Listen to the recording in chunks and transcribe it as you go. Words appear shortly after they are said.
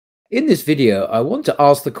In this video, I want to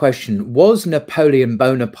ask the question, was Napoleon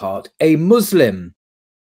Bonaparte a Muslim?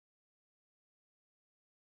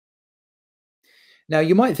 Now,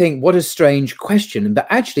 you might think, what a strange question, but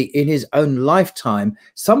actually in his own lifetime,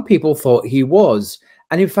 some people thought he was.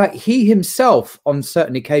 And in fact, he himself, on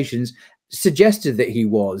certain occasions, suggested that he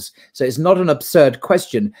was. So it's not an absurd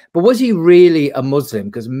question, but was he really a Muslim?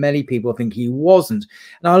 Because many people think he wasn't.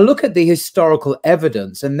 And I'll look at the historical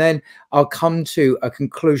evidence and then I'll come to a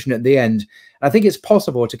conclusion at the end. I think it's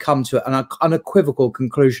possible to come to an unequivocal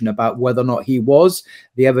conclusion about whether or not he was.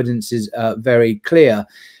 The evidence is very clear.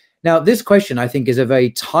 Now, this question, I think, is a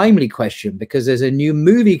very timely question because there's a new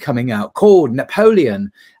movie coming out called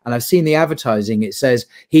Napoleon. And I've seen the advertising. It says,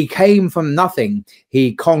 he came from nothing.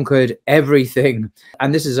 He conquered everything.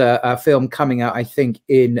 And this is a film coming out, I think,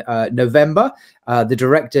 in November. The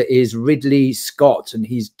director is Ridley Scott, and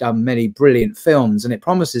he's done many brilliant films. And it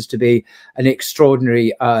promises to be an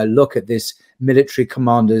extraordinary look at this military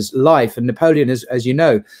commander's life. And Napoleon, as you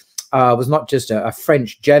know, was not just a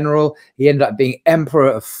French general. He ended up being emperor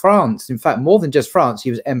of France. In fact, more than just France, he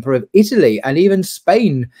was emperor of Italy and even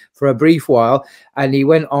Spain for a brief while. And he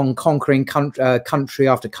went on conquering country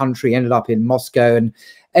after country, ended up in Moscow. And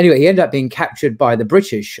anyway, he ended up being captured by the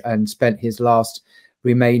British and spent his last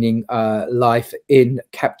remaining life in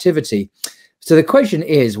captivity. So the question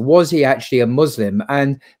is, was he actually a Muslim?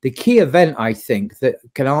 And the key event, I think, that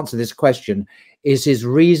can answer this question is his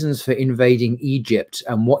reasons for invading Egypt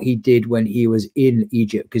and what he did when he was in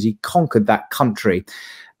Egypt, because he conquered that country.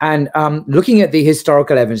 And looking at the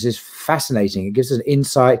historical evidence is fascinating. It gives us an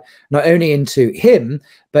insight not only into him,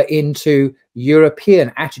 but into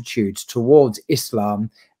European attitudes towards Islam,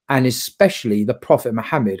 and especially the Prophet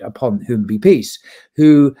Muhammad, upon whom be peace,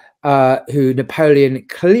 who Napoleon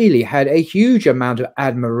clearly had a huge amount of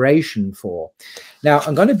admiration for. Now,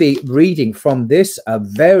 I'm going to be reading from this a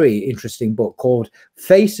very interesting book called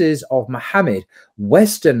Faces of Muhammad,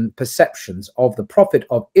 Western Perceptions of the Prophet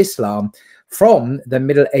of Islam from the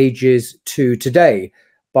Middle Ages to Today,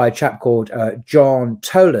 by a chap called John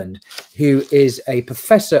Toland, who is a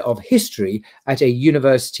professor of history at a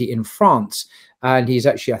university in France. And he's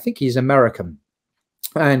actually, I think he's American.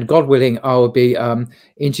 And God willing, I will be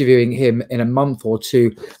interviewing him in a month or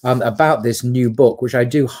two about this new book, which I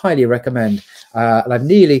do highly recommend. And I've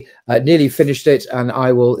nearly finished it, and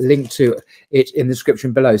I will link to it in the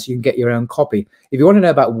description below so you can get your own copy. If you want to know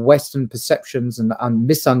about Western perceptions and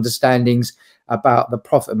misunderstandings about the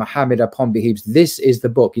Prophet Muhammad upon beheaves, this is the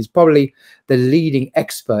book. He's probably the leading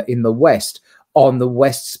expert in the West on the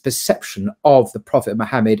West's perception of the Prophet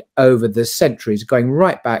Muhammad over the centuries, going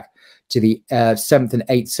right back to the 7th and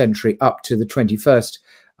 8th century up to the 21st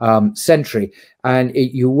century. And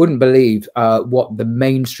you wouldn't believe what the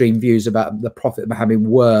mainstream views about the Prophet Muhammad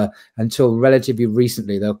were until relatively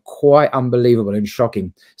recently. They're quite unbelievable and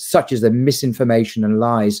shocking, such as the misinformation and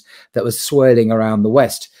lies that was swirling around the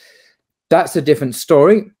West. That's a different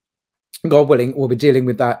story. God willing, we'll be dealing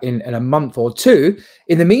with that in a month or two.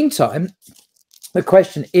 In the meantime, the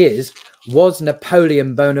question is, was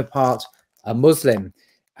Napoleon Bonaparte a Muslim?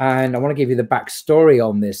 And I want to give you the backstory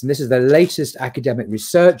on this. And this is the latest academic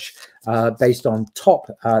research based on top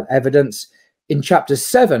evidence. In chapter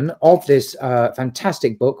 7 of this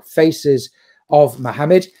fantastic book, Faces of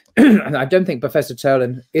Muhammad, and I don't think Professor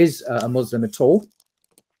Toland is a Muslim at all,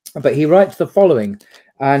 but he writes the following.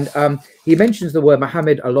 And he mentions the word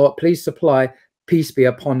Muhammad a lot. Please supply peace be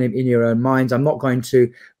upon him in your own minds. I'm not going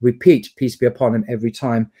to repeat peace be upon him every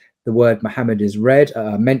time the word Muhammad is read,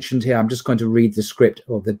 mentioned here. I'm just going to read the script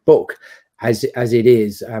of the book as it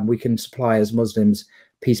is. We can supply as Muslims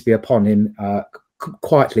peace be upon him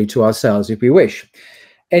quietly to ourselves if we wish.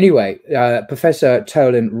 Anyway, Professor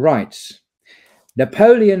Toland writes,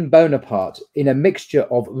 Napoleon Bonaparte, in a mixture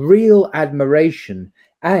of real admiration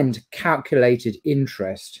and calculated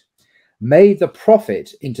interest, made the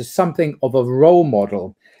Prophet into something of a role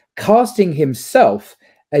model, casting himself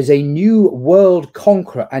as a new world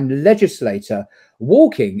conqueror and legislator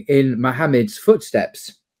walking in Muhammad's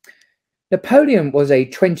footsteps. Napoleon was a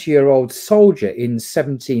 20-year-old soldier in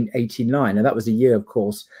 1789, and that was the year, of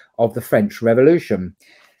course, of the French Revolution.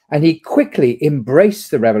 And he quickly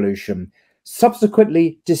embraced the revolution,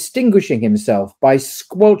 subsequently distinguishing himself by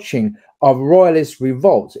squelching a royalist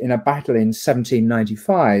revolt in a battle in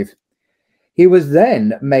 1795. He was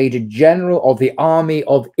then made general of the army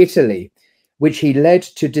of Italy, which he led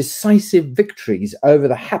to decisive victories over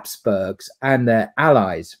the Habsburgs and their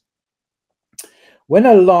allies. When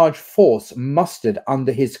a large force mustered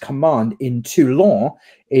under his command in Toulon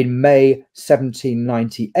in May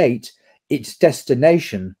 1798, its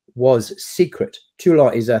destination was secret.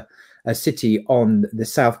 Toulon is a a city on the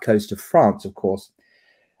south coast of France, of course.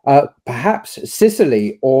 Perhaps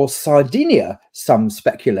Sicily or Sardinia, some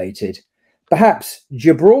speculated. Perhaps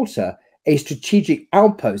Gibraltar, a strategic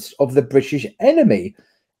outpost of the British enemy.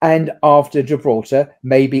 And after Gibraltar,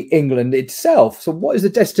 maybe England itself. So what is the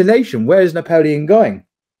destination? Where is Napoleon going?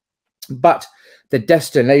 But the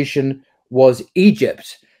destination was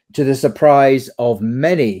Egypt, to the surprise of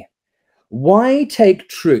many. Why take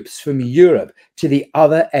troops from Europe to the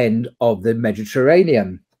other end of the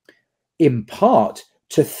Mediterranean? In part,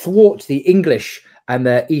 to thwart the English and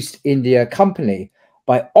their East India Company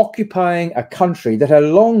by occupying a country that had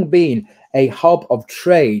long been a hub of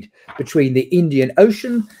trade between the Indian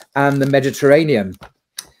Ocean and the Mediterranean.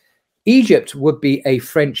 Egypt would be a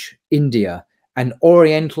French India, an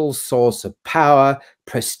oriental source of power,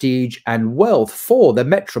 prestige, and wealth for the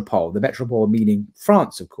metropole meaning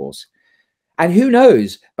France, of course. And who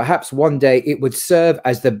knows, perhaps one day it would serve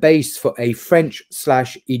as the base for a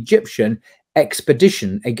French/Egyptian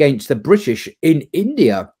expedition against the British in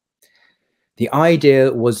India. The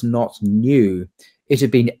idea was not new. It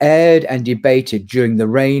had been aired and debated during the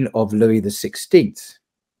reign of Louis XVI.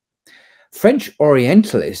 French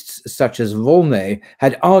Orientalists such as Volney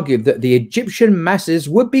had argued that the Egyptian masses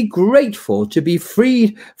would be grateful to be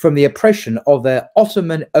freed from the oppression of their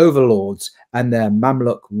Ottoman overlords and their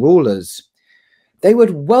Mamluk rulers. They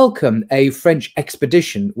would welcome a French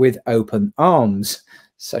expedition with open arms.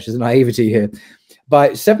 Such as naivety here. By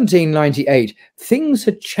 1798, things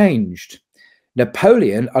had changed.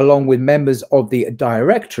 Napoleon, along with members of the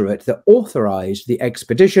directorate that authorized the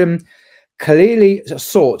expedition, clearly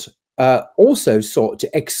also sought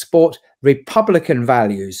to export republican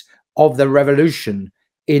values of the revolution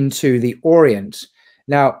into the Orient.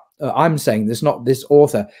 Now, I'm saying this, not this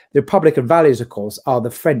author. The republican values, of course, are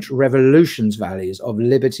the French Revolution's values of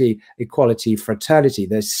liberty, equality, fraternity.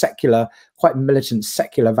 They're secular, quite militant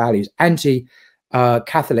secular values,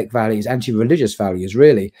 anti-Catholic values, anti-religious values,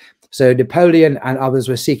 really. So Napoleon and others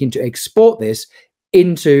were seeking to export this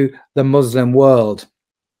into the Muslim world,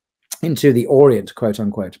 into the Orient, quote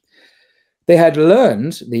unquote. They had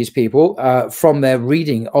learned, these people, from their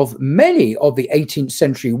reading of many of the 18th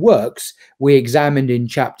century works we examined in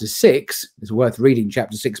chapter 6, it's worth reading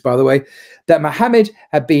chapter 6, by the way, that Muhammad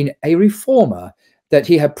had been a reformer, that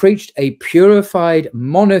he had preached a purified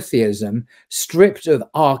monotheism stripped of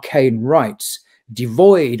arcane rites,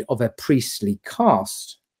 devoid of a priestly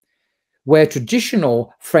caste. Where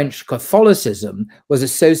traditional French Catholicism was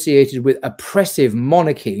associated with oppressive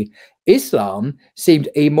monarchy, Islam seemed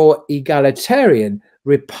a more egalitarian,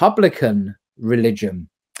 republican religion.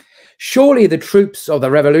 Surely the troops of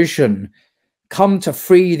the revolution, come to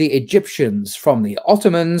free the Egyptians from the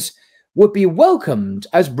Ottomans, would be welcomed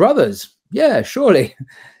as brothers. Yeah, surely.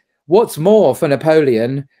 What's more, for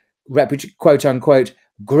Napoleon, quote unquote,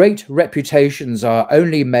 great reputations are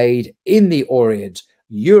only made in the Orient.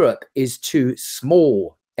 Europe is too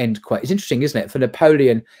small, end quote. It's interesting, isn't it? For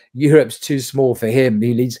Napoleon, Europe's too small for him.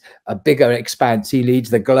 He leads a bigger expanse. He leads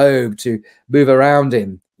the globe to move around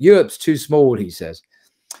in. Europe's too small, he says.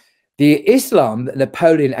 The Islam that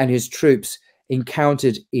Napoleon and his troops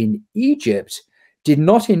encountered in Egypt did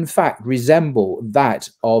not, in fact, resemble that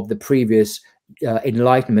of the previous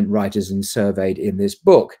Enlightenment writers and surveyed in this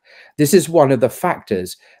book. This is one of the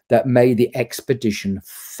factors that made the expedition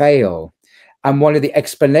fail. And one of the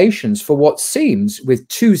explanations for what seems, with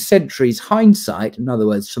 2 centuries hindsight, in other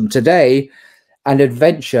words, from today, an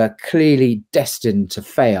adventure clearly destined to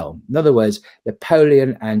fail. In other words,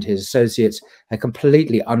 Napoleon and his associates had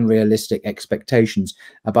completely unrealistic expectations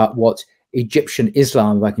about what Egyptian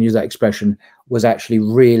Islam, if I can use that expression, was actually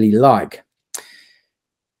really like.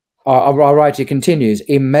 Our writer continues,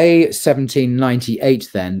 in May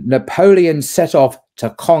 1798 then, Napoleon set off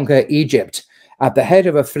to conquer Egypt at the head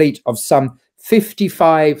of a fleet of some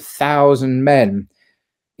 55,000 men.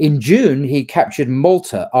 In June, he captured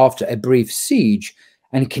Malta after a brief siege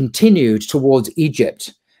and continued towards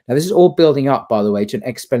Egypt. Now, this is all building up, by the way, to an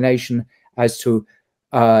explanation as to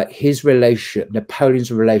his relationship,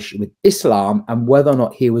 Napoleon's relationship with Islam and whether or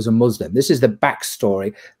not he was a Muslim. This is the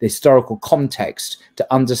backstory, the historical context to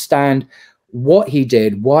understand what he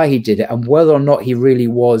did, why he did it, and whether or not he really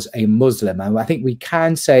was a Muslim. And I think we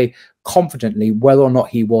can say confidently whether or not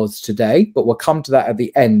he was today, but we'll come to that at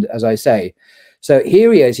the end, as I say. So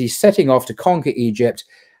here he is, he's setting off to conquer Egypt,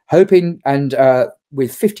 hoping, and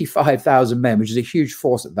with 55,000 men, which is a huge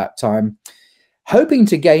force at that time, hoping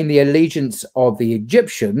to gain the allegiance of the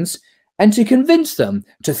Egyptians and to convince them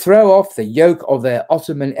to throw off the yoke of their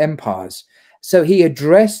Ottoman empires. So he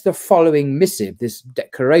addressed the following missive, this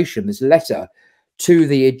declaration, this letter, to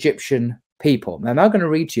the Egyptian people. Now, I'm now going to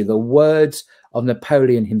read to you the words of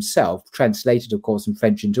Napoleon himself, translated, of course, from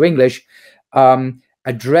French into English,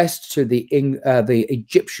 addressed to the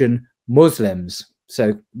Egyptian Muslims.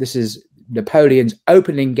 So this is Napoleon's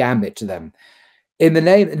opening gambit to them. In the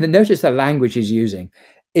name, and notice the language he's using.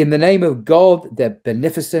 In the name of God, the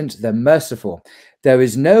beneficent, the merciful, there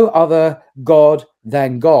is no other God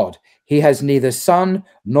than God. He has neither son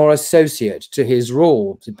nor associate to his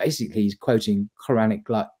rule. So basically, he's quoting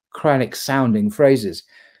Quranic sounding phrases.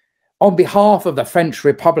 On behalf of the French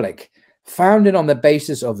Republic, founded on the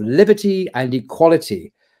basis of liberty and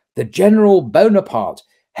equality, the General Bonaparte,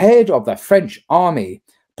 head of the French army,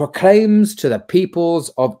 proclaims to the peoples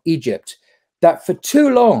of Egypt that for too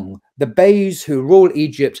long the Beys who rule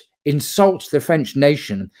Egypt insult the French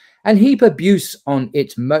nation and heap abuse on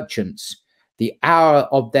its merchants. The hour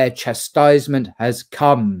of their chastisement has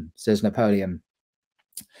come, says Napoleon.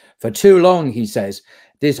 For too long, he says,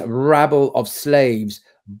 this rabble of slaves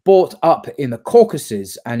brought up in the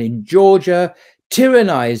Caucasus and in Georgia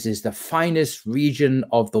tyrannizes the finest region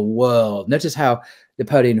of the world. Notice how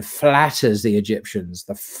Napoleon flatters the Egyptians,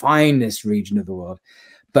 the finest region of the world.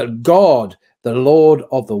 But God, the Lord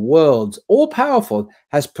of the worlds, all-powerful,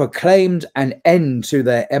 has proclaimed an end to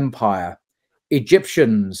their empire.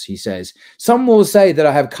 Egyptians, he says, some will say that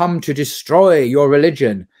I have come to destroy your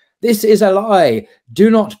religion. This is a lie. Do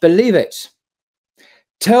not believe it.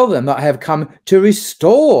 Tell them that I have come to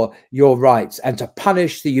restore your rights and to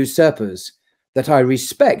punish the usurpers, that I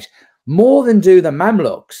respect more than do the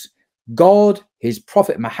Mamluks, God, his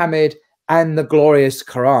prophet Muhammad, and the glorious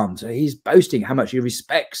Quran. So he's boasting how much he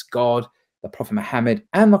respects God, the prophet Muhammad,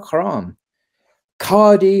 and the Quran.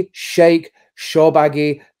 Qadi, Sheikh,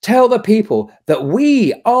 Shobagi, tell the people that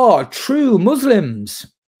we are true Muslims.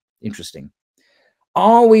 Interesting.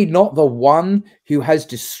 Are we not the one who has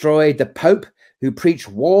destroyed the Pope who preached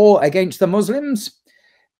war against the Muslims?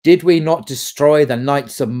 Did we not destroy the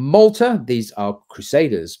Knights of Malta? These are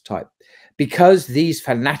Crusaders type. Because these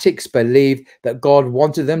fanatics believed that God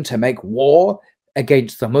wanted them to make war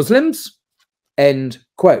against the Muslims? End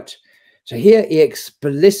quote. So here he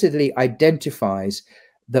explicitly identifies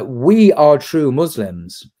that we are true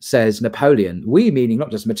Muslims, says Napoleon. We meaning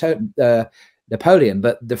not just Napoleon,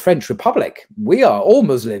 but the French Republic. We are all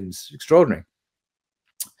Muslims. Extraordinary.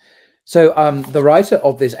 So the writer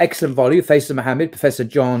of this excellent volume, Face of Muhammad, Professor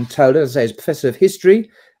John Toller, as I say, is Professor of History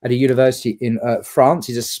at a university in France.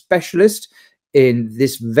 He's a specialist in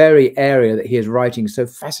this very area that he is writing so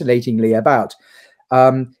fascinatingly about.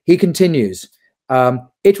 He continues,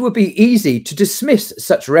 it would be easy to dismiss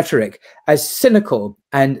such rhetoric as cynical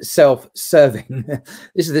and self-serving.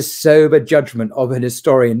 This is the sober judgment of an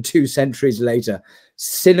historian 2 centuries later.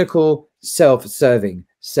 Cynical, self-serving,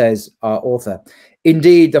 says our author.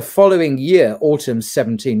 Indeed, the following year, autumn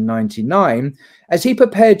 1799, as he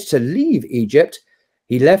prepared to leave Egypt,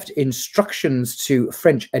 he left instructions to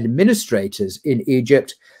French administrators in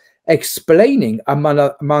Egypt, explaining,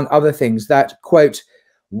 among other things, that, quote,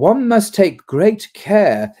 one must take great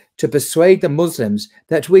care to persuade the Muslims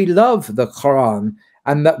that we love the Quran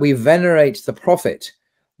and that we venerate the Prophet.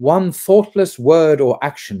 One thoughtless word or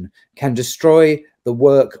action can destroy the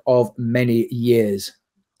work of many years,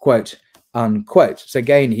 quote, unquote. So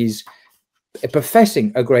again, he's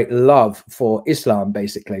professing a great love for Islam,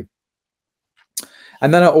 basically.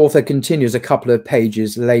 And then our author continues a couple of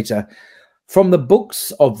pages later. From the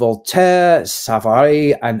books of Voltaire,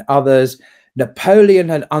 Savary, and others, Napoleon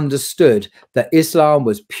had understood that Islam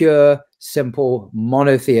was pure, simple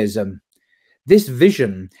monotheism. This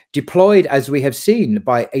vision, deployed, as we have seen,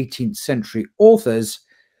 by 18th century authors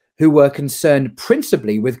who were concerned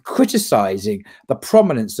principally with criticizing the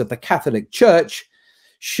prominence of the Catholic Church,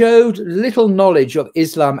 showed little knowledge of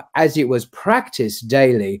Islam as it was practiced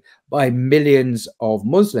daily by millions of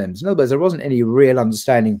Muslims. In other words, there wasn't any real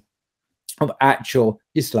understanding of actual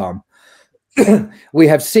Islam. We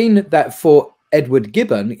have seen that for Edward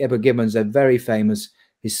Gibbon's a very famous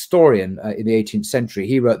historian in the 18th century.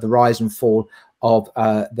 He wrote The Rise and Fall of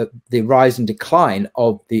the rise and decline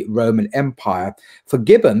of the Roman Empire. For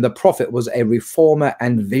Gibbon, the prophet was a reformer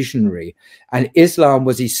and visionary, and Islam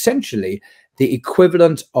was essentially the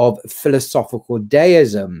equivalent of philosophical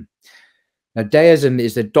deism. Now, deism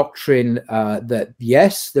is the doctrine that,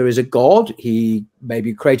 yes, there is a God. He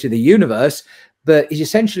maybe created the universe, but he's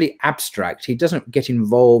essentially abstract. He doesn't get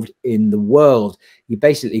involved in the world. He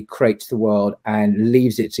basically creates the world and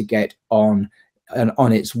leaves it to get on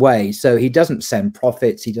its way. So he doesn't send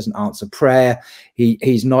prophets. He doesn't answer prayer.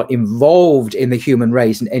 He's not involved in the human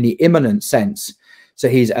race in any immanent sense. So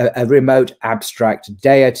he's a remote, abstract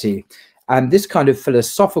deity. And this kind of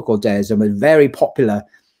philosophical deism was very popular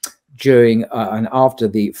during and after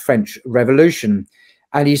the French Revolution.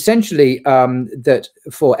 And essentially that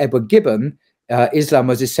for Edward Gibbon, Islam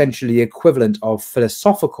was essentially the equivalent of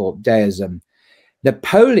philosophical deism.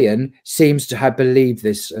 Napoleon seems to have believed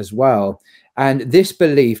this as well. And this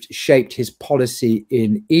belief shaped his policy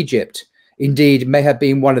in Egypt. Indeed, may have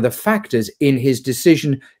been one of the factors in his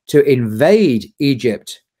decision to invade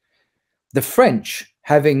Egypt. The French,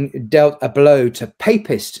 having dealt a blow to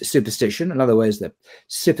papist superstition, in other words, the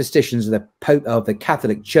superstitions of the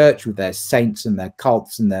Catholic Church with their saints and their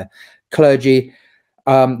cults and their clergy,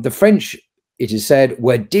 the French, it is said,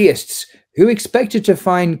 were deists who expected to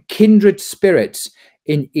find kindred spirits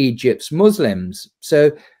in Egypt's Muslims.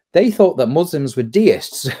 So they thought that Muslims were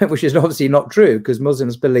deists, which is obviously not true, because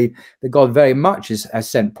Muslims believe that God very much has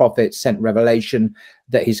sent prophets, sent revelation,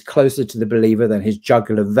 that he's closer to the believer than his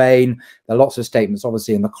jugular vein. There are lots of statements,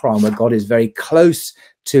 obviously, in the Quran where God is very close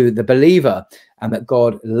to the believer, and that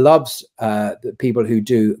God loves the people who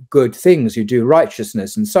do good things, who do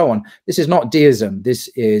righteousness, and so on. This is not deism. This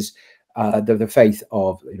is the faith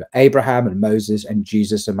of Abraham and Moses and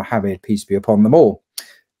Jesus and Muhammad, peace be upon them all.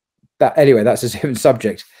 But anyway, that's a different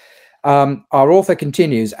subject. Our author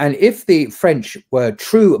continues, and if the French were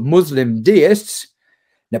true Muslim deists,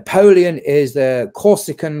 Napoleon is the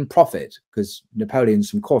Corsican prophet, because Napoleon's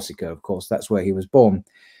from Corsica, of course, that's where he was born.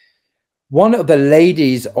 One of the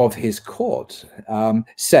ladies of his court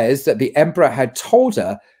says that the emperor had told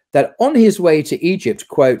her that on his way to Egypt,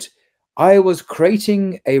 quote, "I was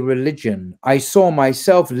creating a religion. I saw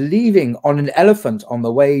myself leaving on an elephant on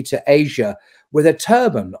the way to Asia with a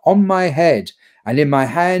turban on my head, and in my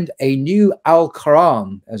hand a new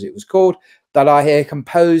Al-Quran, as it was called, that I had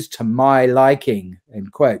composed to my liking,"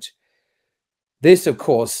 end quote. This, of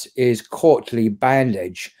course, is courtly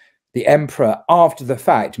bandage, the emperor, after the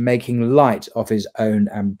fact, making light of his own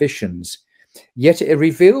ambitions. Yet it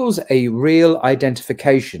reveals a real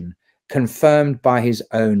identification confirmed by his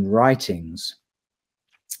own writings.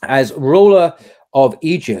 As ruler of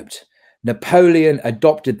Egypt, Napoleon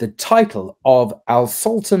adopted the title of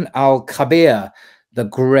Al-Sultan Al-Kabir, the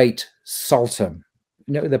Great Sultan.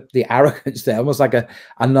 You know, the arrogance there, almost like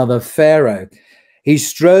another pharaoh. He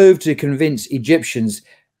strove to convince Egyptians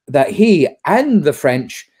that he and the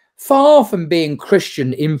French, far from being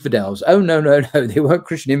Christian infidels, oh, no, they weren't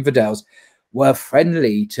Christian infidels, were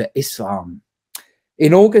friendly to Islam.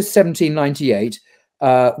 In August 1798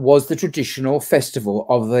 was the traditional festival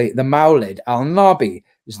of the Mawlid al-Nabi,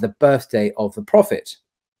 is the birthday of the Prophet.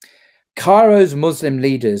 Cairo's Muslim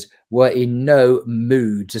leaders were in no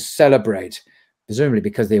mood to celebrate, presumably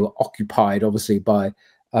because they were occupied, obviously, by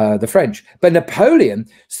the French. But Napoleon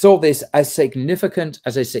saw this as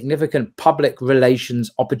a significant public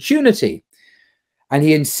relations opportunity, and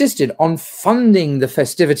he insisted on funding the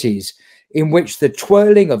festivities, in which the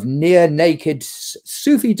twirling of near-naked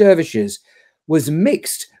Sufi dervishes was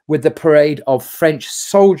mixed with the parade of French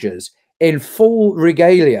soldiers in full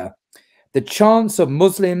regalia, the chants of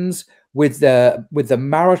Muslims with the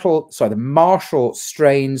martial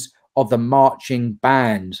strains of the marching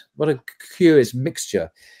band. What a curious mixture.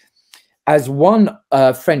 As one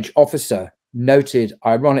French officer noted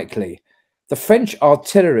ironically, the French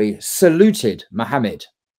artillery saluted Muhammad.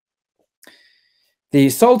 The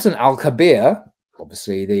Sultan Al-Kabir,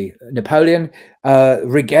 obviously the Napoleon,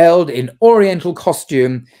 regaled in oriental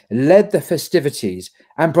costume, led the festivities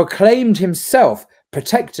and proclaimed himself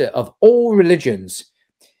protector of all religions.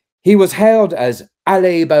 He was hailed as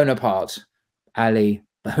Ali Bonaparte. Ali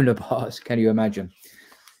Bonaparte, can you imagine?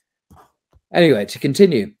 Anyway, to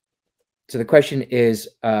continue. So the question is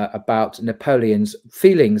about Napoleon's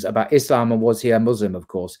feelings about Islam, and was he a Muslim, of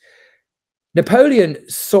course. Napoleon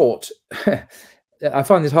sought, I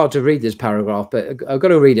find this hard to read this paragraph, but I've got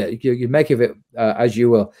to read it. You make of it as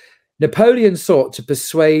you will. Napoleon sought to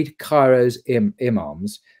persuade Cairo's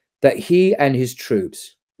imams that he and his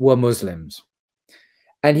troops were Muslims.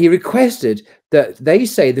 And he requested that they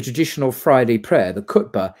say the traditional Friday prayer, the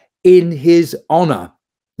khutbah, in his honor.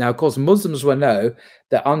 Now, of course, Muslims will know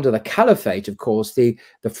that under the caliphate, of course, the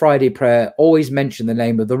Friday prayer always mentioned the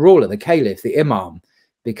name of the ruler, the caliph, the imam,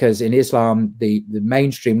 because in Islam, the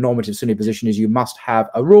mainstream normative Sunni position is you must have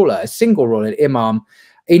a ruler, a single ruler, an imam,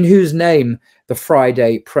 in whose name the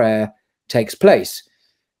Friday prayer takes place.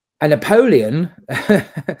 And Napoleon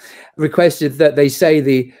requested that they say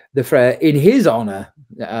the prayer in his honor.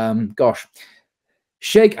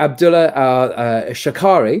 Sheikh Abdullah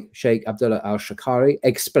al-Shakari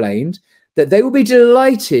explained that they will be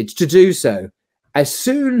delighted to do so as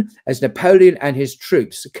soon as Napoleon and his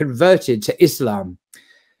troops converted to Islam.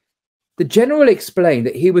 The general explained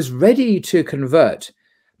that he was ready to convert,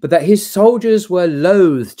 but that his soldiers were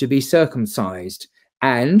loath to be circumcised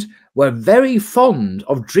and were very fond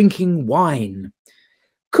of drinking wine.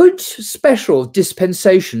 Could special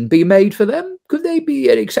dispensation be made for them? Could they be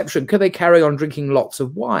an exception? Could they carry on drinking lots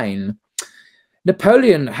of wine?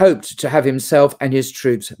 Napoleon hoped to have himself and his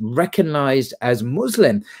troops recognized as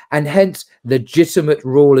Muslim and hence legitimate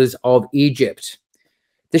rulers of Egypt.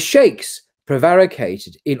 The sheikhs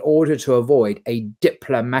prevaricated in order to avoid a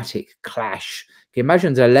diplomatic clash. Can you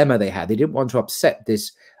imagine the dilemma they had? They didn't want to upset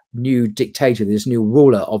this new dictator, this new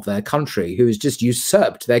ruler of their country who has just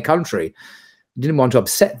usurped their country. Didn't want to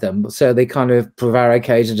upset them, so they kind of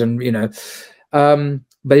prevaricated and, you know,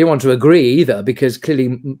 but they didn't want to agree either, because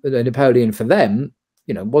clearly Napoleon, for them,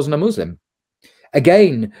 you know, wasn't a Muslim.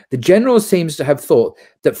 Again, the general seems to have thought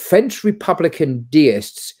that French Republican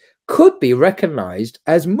deists could be recognized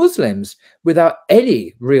as Muslims without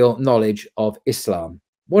any real knowledge of Islam.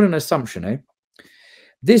 What an assumption, eh?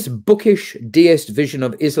 This bookish deist vision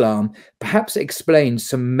of Islam perhaps explains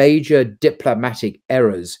some major diplomatic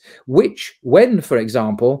errors, which, when, for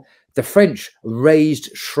example, the French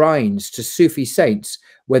razed shrines to Sufi saints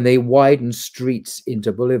when they widened streets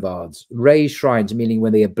into boulevards. Razed shrines meaning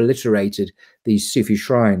when they obliterated these Sufi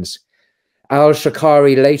shrines.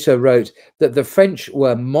 Al-Shakari later wrote that the French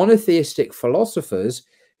were monotheistic philosophers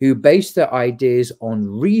who based their ideas on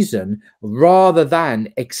reason rather than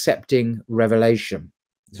accepting revelation.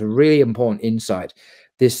 It's a really important insight.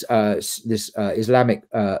 This Islamic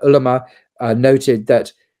ulama noted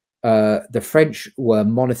that the French were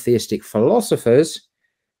monotheistic philosophers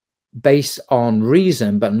based on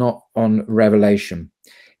reason, but not on revelation.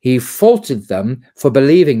 He faulted them for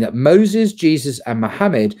believing that Moses, Jesus, and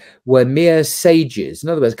Muhammad were mere sages, in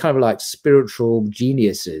other words, kind of like spiritual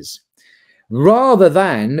geniuses, rather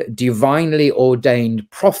than divinely ordained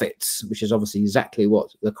prophets, which is obviously exactly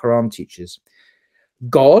what the Quran teaches.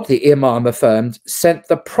 God, the Imam affirmed, sent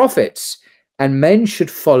the prophets, and men should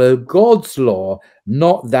follow God's law,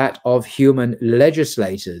 not that of human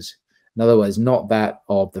legislators. In other words, not that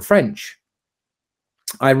of the French.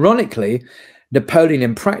 Ironically, Napoleon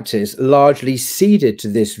in practice largely ceded to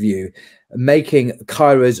this view, making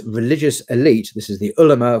Cairo's religious elite, this is the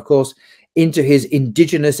ulama, of course, into his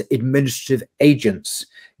indigenous administrative agents,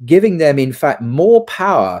 giving them, in fact, more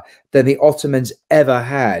power than the Ottomans ever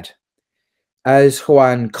had. As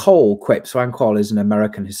Juan Cole quips, Juan Cole is an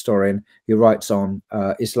American historian who writes on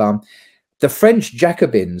Islam, the French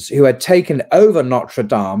Jacobins, who had taken over Notre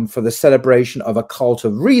Dame for the celebration of a cult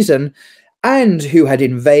of reason and who had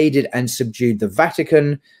invaded and subdued the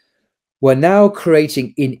Vatican, were now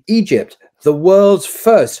creating in Egypt the world's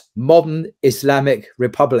first modern Islamic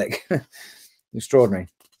republic. Extraordinary.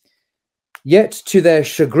 Yet, to their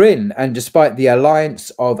chagrin, and despite the alliance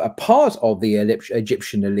of a part of the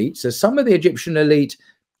Egyptian elite, so some of the Egyptian elite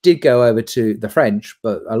did go over to the French,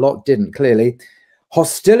 but a lot didn't, clearly,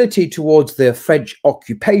 hostility towards the French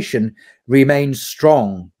occupation remained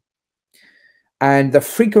strong, and the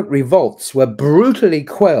frequent revolts were brutally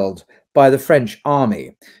quelled by the French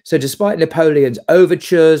army. So despite Napoleon's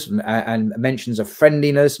overtures and mentions of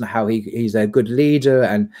friendliness and how he's a good leader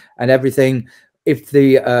and everything, if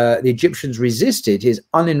the Egyptians resisted his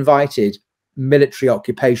uninvited military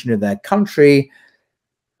occupation of their country,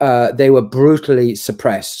 they were brutally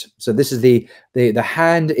suppressed. So this is the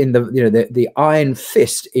hand in the, you know, the iron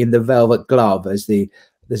fist in the velvet glove, as the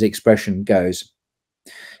expression goes.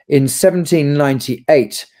 In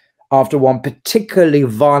 1798, after one particularly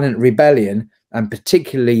violent rebellion and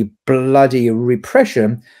particularly bloody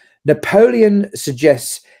repression, Napoleon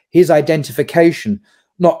suggests his identification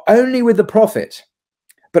not only with the Prophet,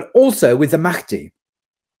 but also with the Mahdi.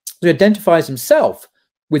 He identifies himself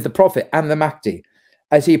with the Prophet and the Mahdi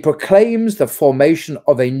as he proclaims the formation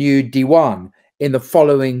of a new Diwan in the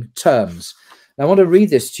following terms. Now, I want to read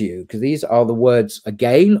this to you because these are the words,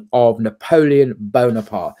 again, of Napoleon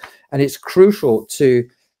Bonaparte. And it's crucial to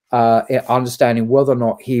understanding whether or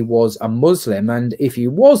not he was a Muslim. And if he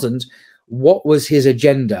wasn't, what was his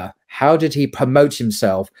agenda? How did he promote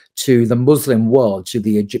himself to the Muslim world, to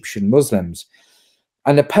the Egyptian Muslims?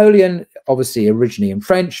 And Napoleon, obviously originally in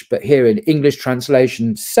French, but here in English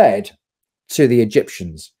translation, said to the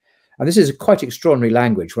Egyptians, and this is quite extraordinary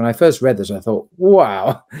language. When I first read this, I thought,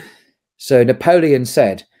 wow. So Napoleon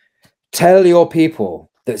said, tell your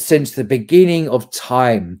people that since the beginning of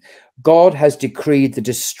time, God has decreed the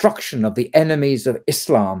destruction of the enemies of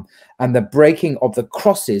Islam and the breaking of the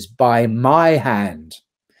crosses by my hand.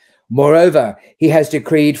 Moreover, he has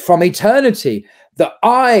decreed from eternity that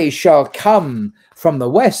I shall come from the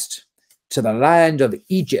west to the land of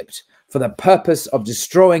Egypt for the purpose of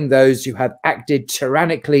destroying those who have acted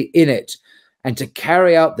tyrannically in it and to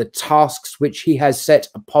carry out the tasks which he has set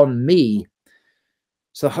upon me.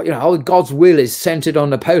 So, God's will is centered on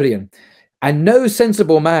Napoleon. And no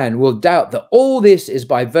sensible man will doubt that all this is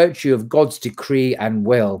by virtue of God's decree and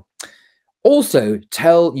will. Also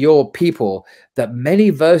tell your people that many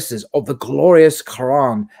verses of the glorious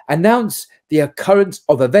Quran announce the occurrence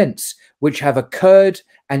of events which have occurred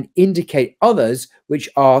and indicate others which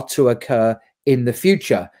are to occur in the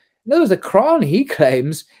future. In other words, the Quran, he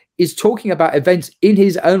claims, is talking about events in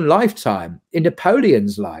his own lifetime, in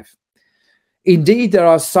Napoleon's life. Indeed, there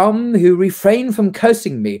are some who refrain from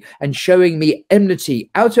cursing me and showing me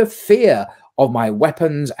enmity out of fear of my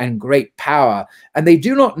weapons and great power, and they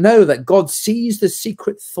do not know that God sees the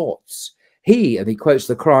secret thoughts. He, and he quotes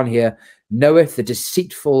the Quran here, knoweth the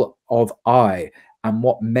deceitful of eye and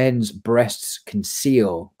what men's breasts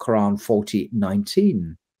conceal. Quran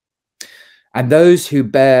 40:19. And those who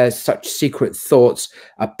bear such secret thoughts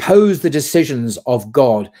oppose the decisions of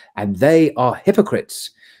God, and they are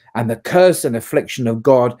hypocrites. And the curse and affliction of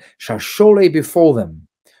God shall surely befall them,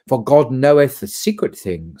 for God knoweth the secret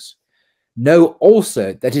things. Know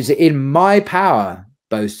also that it is in my power,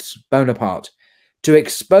 boasts Bonaparte, to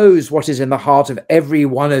expose what is in the heart of every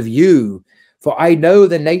one of you, for I know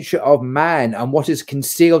the nature of man and what is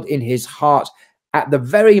concealed in his heart at the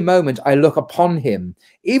very moment I look upon him,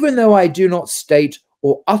 even though I do not state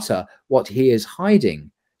or utter what he is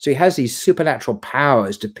hiding. So he has these supernatural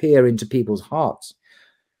powers to peer into people's hearts.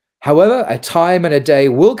 However, a time and a day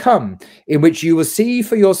will come in which you will see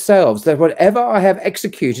for yourselves that whatever I have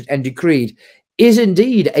executed and decreed is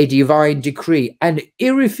indeed a divine decree and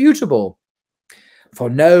irrefutable.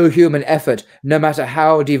 For no human effort, no matter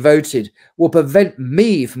how devoted, will prevent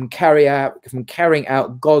me from carrying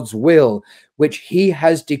out God's will, which he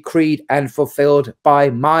has decreed and fulfilled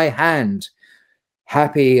by my hand.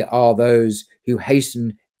 Happy are those who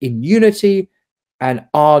hasten in unity and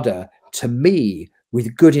ardor to me,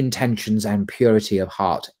 with good intentions and purity of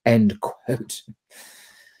heart. End quote.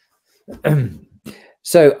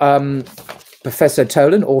 So Professor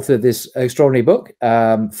Tolan, author of this extraordinary book,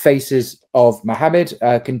 Faces of Muhammad,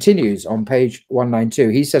 continues on page 192.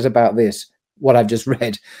 He says about this, what I've just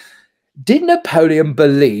read. Did Napoleon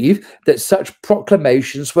believe that such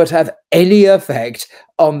proclamations would have any effect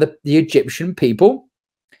on the Egyptian people?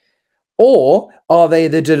 Or are they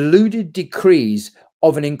the deluded decrees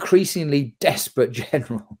of an increasingly desperate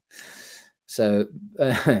general? So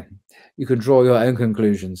you can draw your own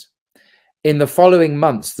conclusions. In the following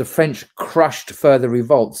months, the French crushed further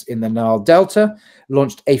revolts in the Nile Delta,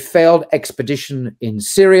 launched a failed expedition in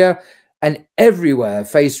Syria, and everywhere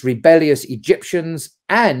faced rebellious Egyptians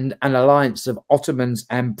and an alliance of Ottomans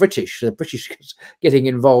and British. The British getting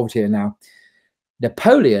involved here now.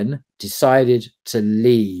 Napoleon decided to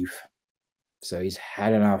leave. So he's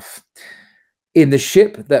had enough. In the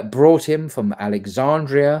ship that brought him from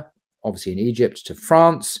Alexandria, obviously in Egypt, to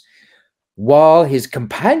France, while his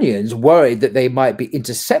companions worried that they might be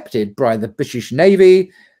intercepted by the British Navy,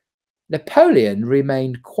 Napoleon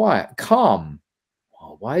remained calm.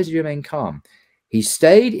 Well, why does he remain calm? He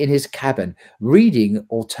stayed in his cabin, reading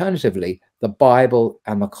alternatively the Bible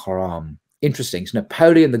and the Quran. Interesting. So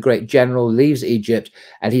Napoleon, the great general, leaves Egypt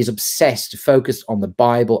and he's obsessed, focused on the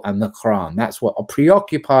Bible and the Quran. That's what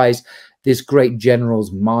preoccupies this great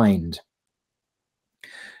general's mind.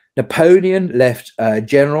 Napoleon left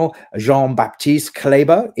General Jean-Baptiste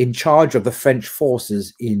Kleber in charge of the French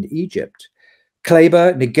forces in Egypt.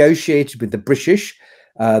 Kleber negotiated with the British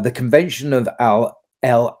the Convention of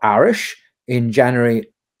El Arish in January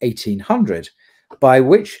 1800, by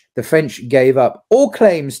which the French gave up all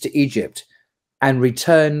claims to Egypt and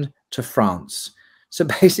returned to France. So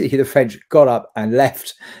basically the French got up and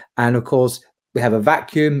left, and of course we have a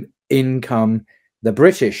vacuum. In come the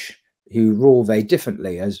British, who rule very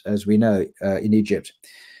differently, as we know, in Egypt.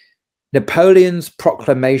 Napoleon's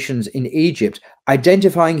proclamations in Egypt,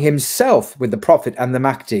 identifying himself with the Prophet and the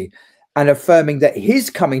Mahdi, and affirming that his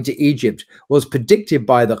coming to Egypt was predicted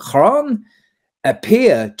by the Quran,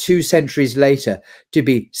 appear 2 centuries later to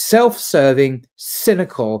be self-serving,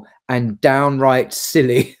 cynical, and downright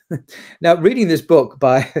silly. Now, reading this book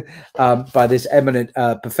by this eminent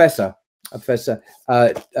Professor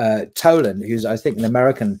Tolan, who's, I think, an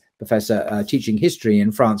American professor teaching history in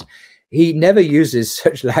France, he never uses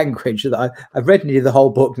such language that I've read nearly the whole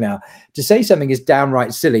book now. To say something is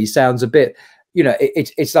downright silly sounds a bit,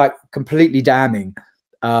 it's like completely damning.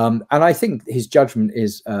 And I think his judgment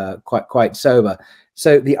is quite sober.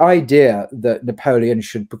 So the idea that Napoleon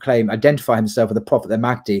should identify himself with the Prophet, the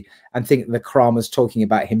Mahdi, and think that the Quran was talking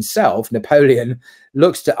about himself, Napoleon,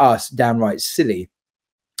 looks to us downright silly.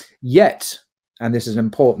 Yet, and this is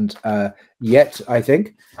important yet, I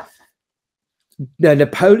think. Now,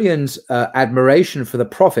 Napoleon's admiration for the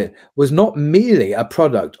prophet was not merely a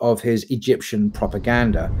product of his Egyptian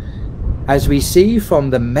propaganda. As we see from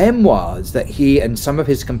the memoirs that he and some of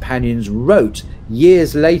his companions wrote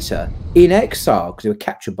years later in exile, because they were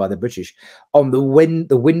captured by the British, on the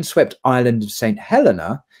windswept island of St.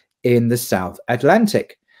 Helena in the South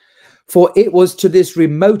Atlantic. For it was to this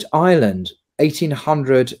remote island,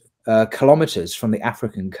 1,800 kilometers from the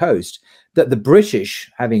African coast, that the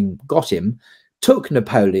British, having got him, took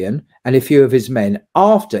Napoleon and a few of his men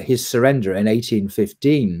after his surrender in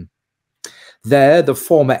 1815. There, the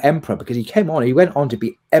former emperor, because he went on to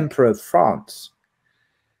be Emperor of France,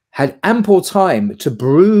 had ample time to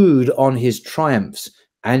brood on his triumphs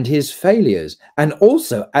and his failures, and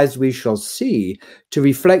also, as we shall see, to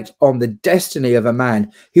reflect on the destiny of a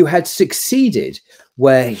man who had succeeded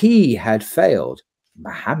where he had failed,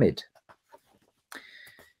 Muhammad.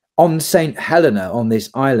 On St. Helena, on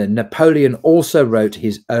this island, Napoleon also wrote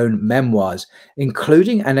his own memoirs,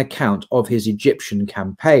 including an account of his Egyptian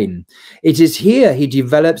campaign. It is here he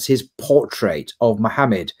develops his portrait of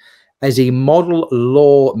Muhammad as a model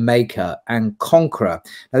lawmaker and conqueror.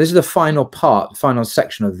 Now, this is the final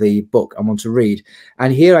section of the book I want to read.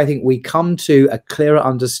 And here I think we come to a clearer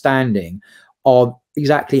understanding of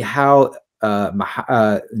exactly how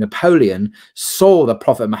Napoleon saw the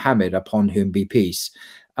Prophet Muhammad, upon whom be peace,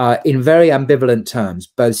 in very ambivalent terms,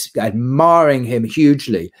 both admiring him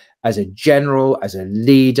hugely as a general, as a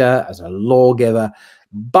leader, as a lawgiver.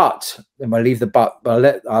 But, and we'll leave the but,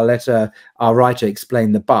 I'll let our writer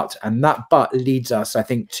explain the but. And that but leads us, I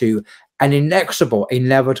think, to an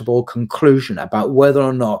inevitable conclusion about whether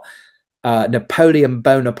or not Napoleon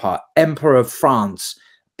Bonaparte, Emperor of France,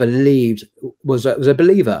 was a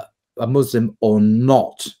believer, a Muslim or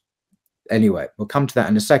not. Anyway, we'll come to that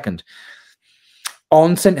in a second.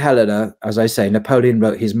 On St. Helena, as I say, Napoleon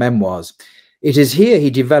wrote his memoirs. It is here he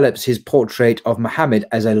develops his portrait of Muhammad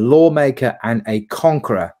as a lawmaker and a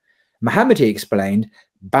conqueror. Muhammad, he explained,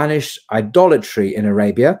 banished idolatry in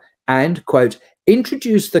Arabia and, quote,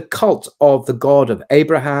 introduced the cult of the God of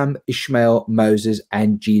Abraham, Ishmael, Moses,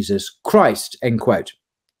 and Jesus Christ, end quote.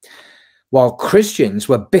 While Christians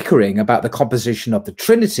were bickering about the composition of the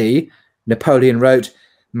Trinity, Napoleon wrote,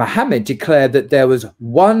 Muhammad declared that there was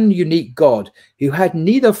one unique God who had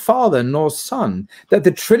neither father nor son, that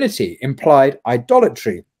the Trinity implied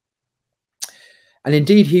idolatry. And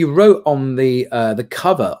indeed, he wrote on the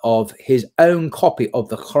cover of his own copy of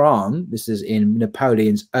the Quran, this is in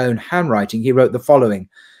Napoleon's own handwriting, he wrote the following: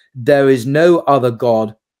 there is no other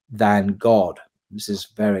God than God. This is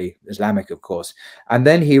very Islamic, of course. And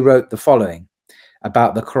then he wrote the following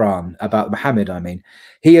about the Quran, about Muhammad, I mean.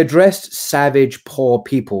 He addressed savage, poor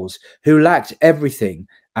peoples who lacked everything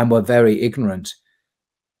and were very ignorant.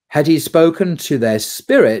 Had he spoken to their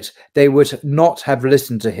spirit, they would not have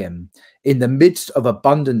listened to him. In the midst of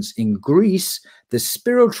abundance in Greece, the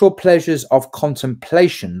spiritual pleasures of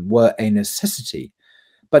contemplation were a necessity.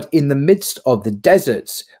 But in the midst of the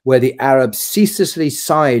deserts, where the Arabs ceaselessly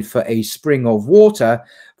sighed for a spring of water,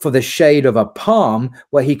 for the shade of a palm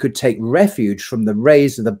where he could take refuge from the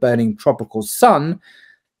rays of the burning tropical sun,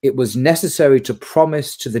 it was necessary to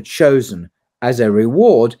promise to the chosen, as a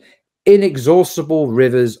reward, inexhaustible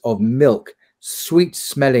rivers of milk,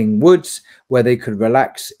 sweet-smelling woods where they could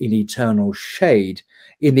relax in eternal shade,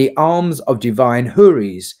 in the arms of divine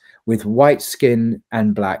houris with white skin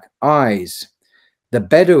and black eyes. The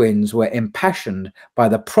Bedouins were impassioned by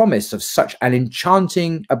the promise of such an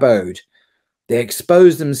enchanting abode. They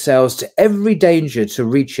exposed themselves to every danger to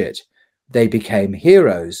reach it. They became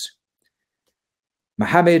heroes.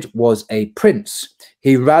 Muhammad was a prince.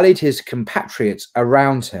 He rallied his compatriots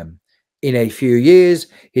around him. In a few years,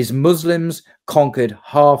 his Muslims conquered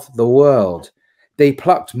half the world. They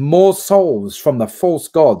plucked more souls from the false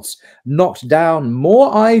gods, knocked down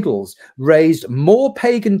more idols, raised more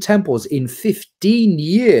pagan temples in 15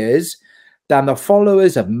 years than the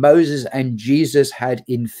followers of Moses and Jesus had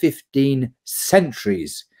in 15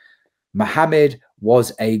 centuries. Muhammad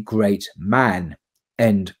was a great man,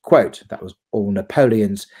 end quote. That was all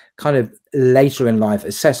Napoleon's kind of later in life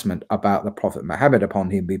assessment about the Prophet Muhammad,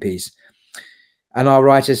 upon whom be peace. And our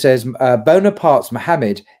writer says, Bonaparte's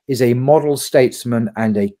Muhammad is a model statesman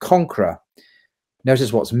and a conqueror.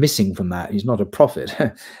 Notice what's missing from that. He's not a prophet.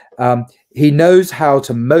 He knows how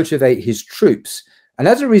to motivate his troops, and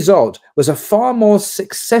as a result was a far more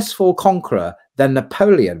successful conqueror than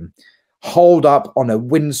Napoleon, holed up on a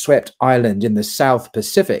windswept island in the South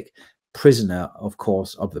Pacific, prisoner, of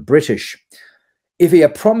course, of the British. If he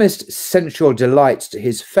had promised sensual delights to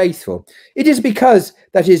his faithful, it is because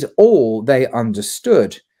that is all they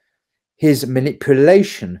understood. His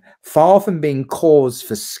manipulation, far from being cause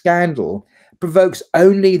for scandal, provokes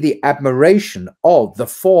only the admiration of the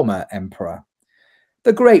former emperor.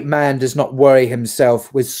 The great man does not worry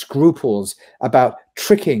himself with scruples about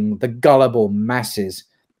tricking the gullible masses.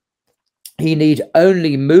 He need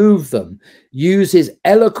only move them, use his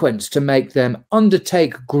eloquence to make them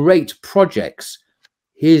undertake great projects,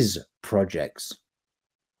 his projects.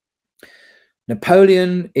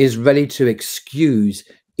 Napoleon is ready to excuse,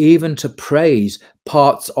 even to praise,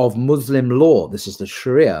 parts of Muslim law, this is the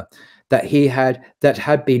Sharia, that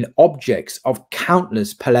had been objects of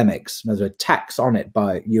countless polemics, and there were attacks on it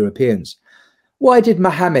by Europeans. Why did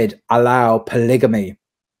Muhammad allow polygamy?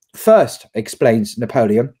 First, explains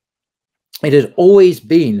Napoleon, it had always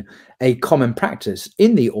been a common practice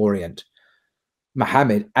in the Orient.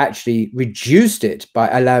 Muhammad actually reduced it by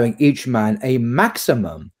allowing each man a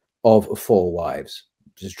maximum of 4 wives,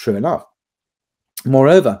 which is true enough.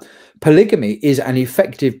 Moreover, polygamy is an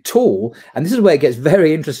effective tool, and this is where it gets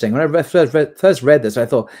very interesting. When I first read this, I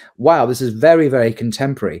thought, wow, this is very, very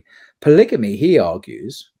contemporary. Polygamy, he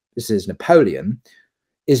argues, this is Napoleon,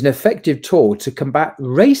 is an effective tool to combat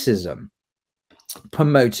racism,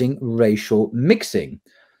 promoting racial mixing.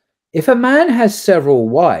 If a man has several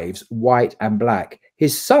wives, white and black,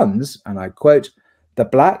 his sons, and I quote, the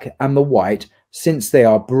black and the white, since they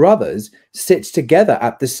are brothers, sit together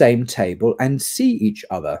at the same table and see each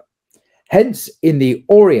other. Hence, in the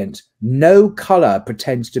Orient, no color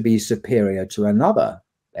pretends to be superior to another,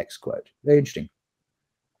 X quote. Very interesting.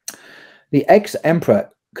 The ex-emperor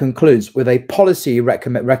concludes with a policy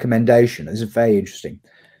recommendation. This is very interesting.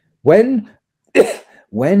 When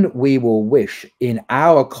we will wish in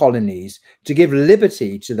our colonies to give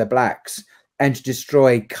liberty to the blacks and to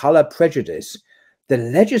destroy color prejudice, the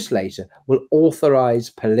legislator will authorize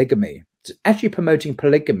polygamy. It's actually promoting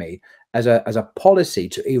polygamy as a policy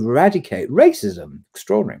to eradicate racism.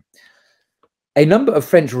 Extraordinary. A number of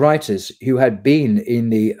French writers who had been in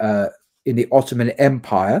the Ottoman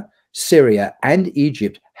Empire, Syria, and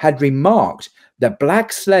Egypt had remarked that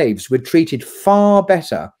black slaves were treated far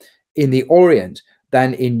better in the Orient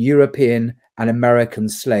than in European and American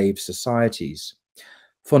slave societies.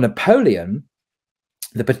 For Napoleon,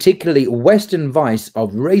 the particularly Western vice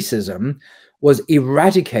of racism was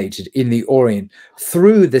eradicated in the Orient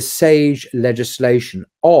through the sage legislation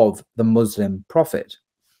of the Muslim prophet.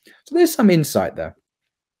 So there's some insight there.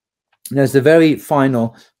 And there's the very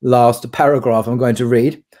final last paragraph I'm going to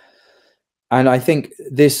read. And I think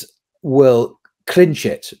this will clinch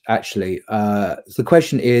it, actually. The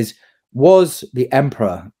question is, was the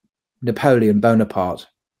Emperor Napoleon Bonaparte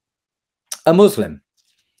a Muslim?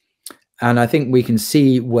 And I think we can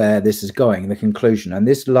see where this is going, the conclusion. And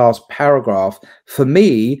this last paragraph, for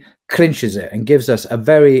me, clinches it and gives us a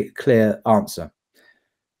very clear answer.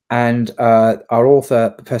 And our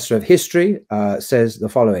author, professor of history, says the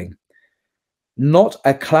following: not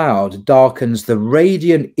a cloud darkens the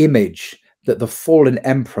radiant image that the fallen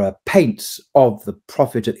emperor paints of the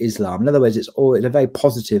prophet of Islam. In other words, it's a very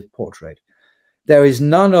positive portrait. There is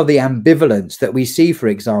none of the ambivalence that we see, for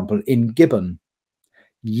example, in Gibbon.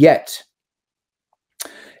 Yet,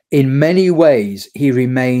 in many ways, he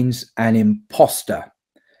remains an impostor.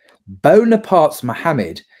 Bonaparte's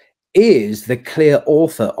Muhammad is the clear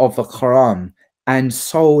author of the Quran and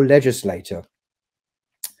sole legislator.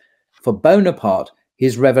 For Bonaparte,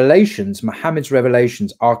 his revelations, Muhammad's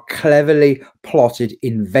revelations, are cleverly plotted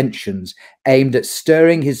inventions aimed at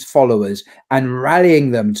stirring his followers and rallying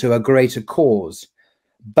them to a greater cause.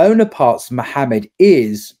 Bonaparte's Muhammad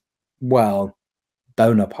is, well,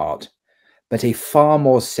 Bonaparte, but a far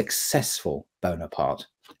more successful Bonaparte.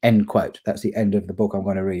 End quote. That's the end of the book I'm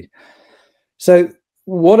going to read. So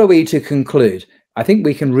what are we to conclude? I think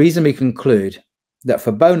we can reasonably conclude that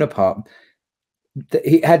for Bonaparte, that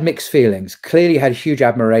he had mixed feelings, clearly had huge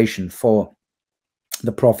admiration for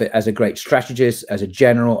the prophet as a great strategist, as a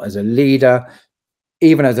general, as a leader,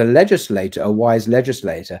 even as a legislator, a wise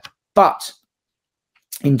legislator. But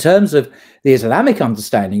in terms of the Islamic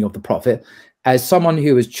understanding of the prophet, as someone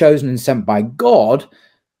who was chosen and sent by God,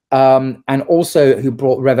 and also who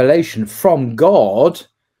brought revelation from God,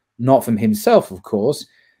 not from himself, of course,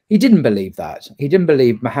 he didn't believe that. He didn't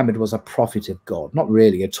believe Muhammad was a prophet of God, not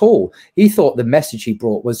really at all. He thought the message he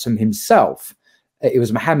brought was from himself. It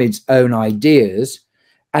was Muhammad's own ideas.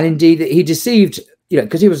 And indeed, he deceived,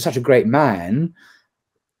 because he was such a great man,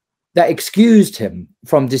 that excused him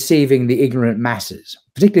from deceiving the ignorant masses,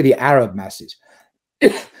 particularly the Arab masses.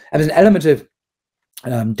 And there's an element of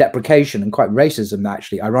deprecation and quite racism,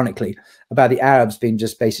 actually, ironically, about the Arabs being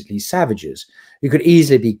just basically savages who could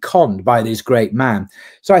easily be conned by this great man.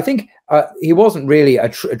 So I think he wasn't really a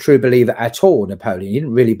true believer at all, Napoleon. He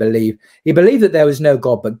didn't really believe. He believed that there was no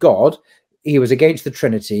God but God. He was against the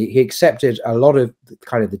Trinity. He accepted a lot of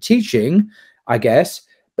kind of the teaching, I guess,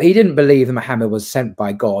 but he didn't believe that Muhammad was sent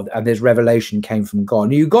by God and his revelation came from God.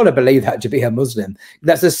 And you've got to believe that to be a Muslim.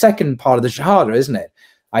 That's the second part of the Shahada, isn't it?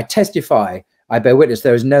 I testify, I bear witness,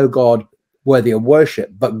 there is no God worthy of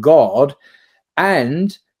worship but God,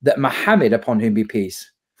 and that Muhammad, upon whom be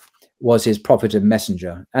peace, was his prophet and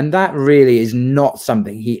messenger. And that really is not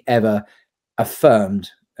something he ever affirmed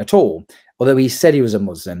at all, although he said he was a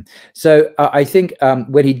Muslim. So I think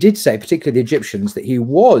when he did say, particularly the Egyptians, that he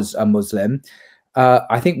was a Muslim,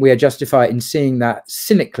 I think we are justified in seeing that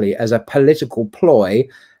cynically as a political ploy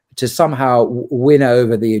to somehow win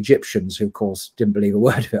over the Egyptians, who of course didn't believe a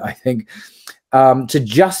word of it, I think, to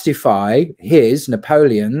justify his,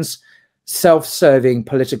 Napoleon's, self-serving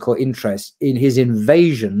political interest in his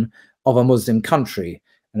invasion of a Muslim country.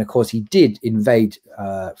 And of course, he did invade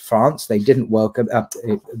France. They didn't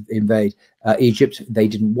invade Egypt. They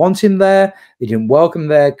didn't want him there. They didn't welcome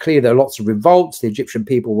there. Clearly, there are lots of revolts. The Egyptian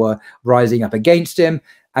people were rising up against him.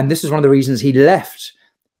 And this is one of the reasons he left,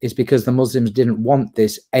 is because the Muslims didn't want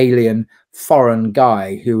this alien foreign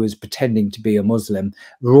guy who was pretending to be a Muslim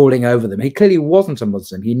ruling over them. He clearly wasn't a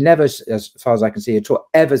Muslim. He never, as far as I can see at all,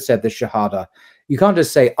 ever said the Shahada. You can't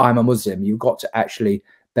just say, I'm a Muslim. You've got to actually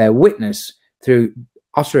bear witness through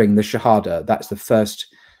uttering the Shahada. That's the first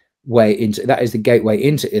way into, that is the gateway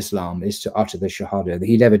into Islam, is to utter the Shahada.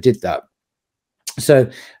 He never did that. So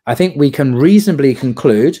I think we can reasonably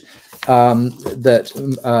conclude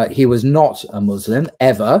that he was not a Muslim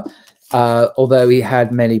ever, although he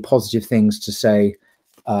had many positive things to say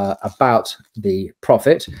about the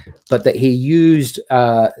Prophet, but that he used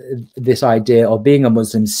this idea of being a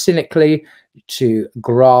Muslim cynically to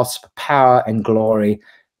grasp power and glory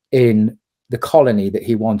in the colony that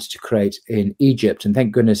he wanted to create in Egypt. And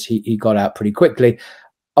thank goodness he got out pretty quickly,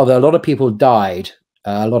 although a lot of people died.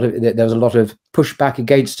 There was a lot of pushback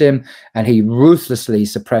against him, and he ruthlessly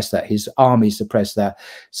suppressed that. His army suppressed that.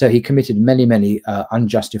 So he committed many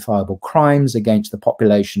unjustifiable crimes against the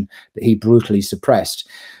population that he brutally suppressed.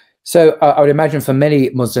 So I would imagine for many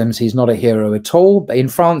Muslims, he's not a hero at all. But in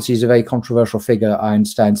France, he's a very controversial figure, I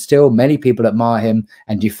understand still. Many people admire him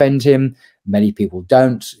and defend him. Many people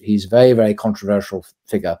don't. He's a very controversial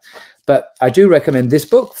figure. But I do recommend this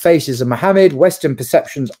book, Faces of Muhammad, Western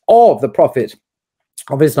Perceptions of the Prophet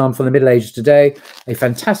of Islam from the Middle Ages Today. A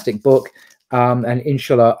fantastic book. And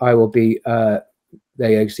inshallah, I will be,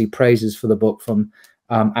 they see praises for the book from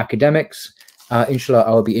academics. Inshallah,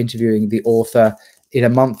 I will be interviewing the author in a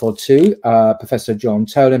month or two, Professor John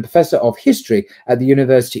Tolan, Professor of History at the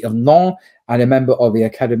University of Nantes and a member of the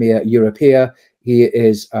Academia Europaea. He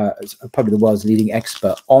is probably the world's leading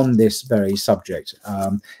expert on this very subject.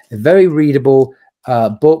 A very readable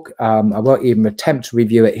book. I won't even attempt to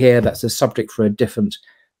review it here. That's a subject for a different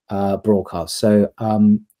broadcast. So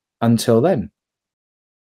until then.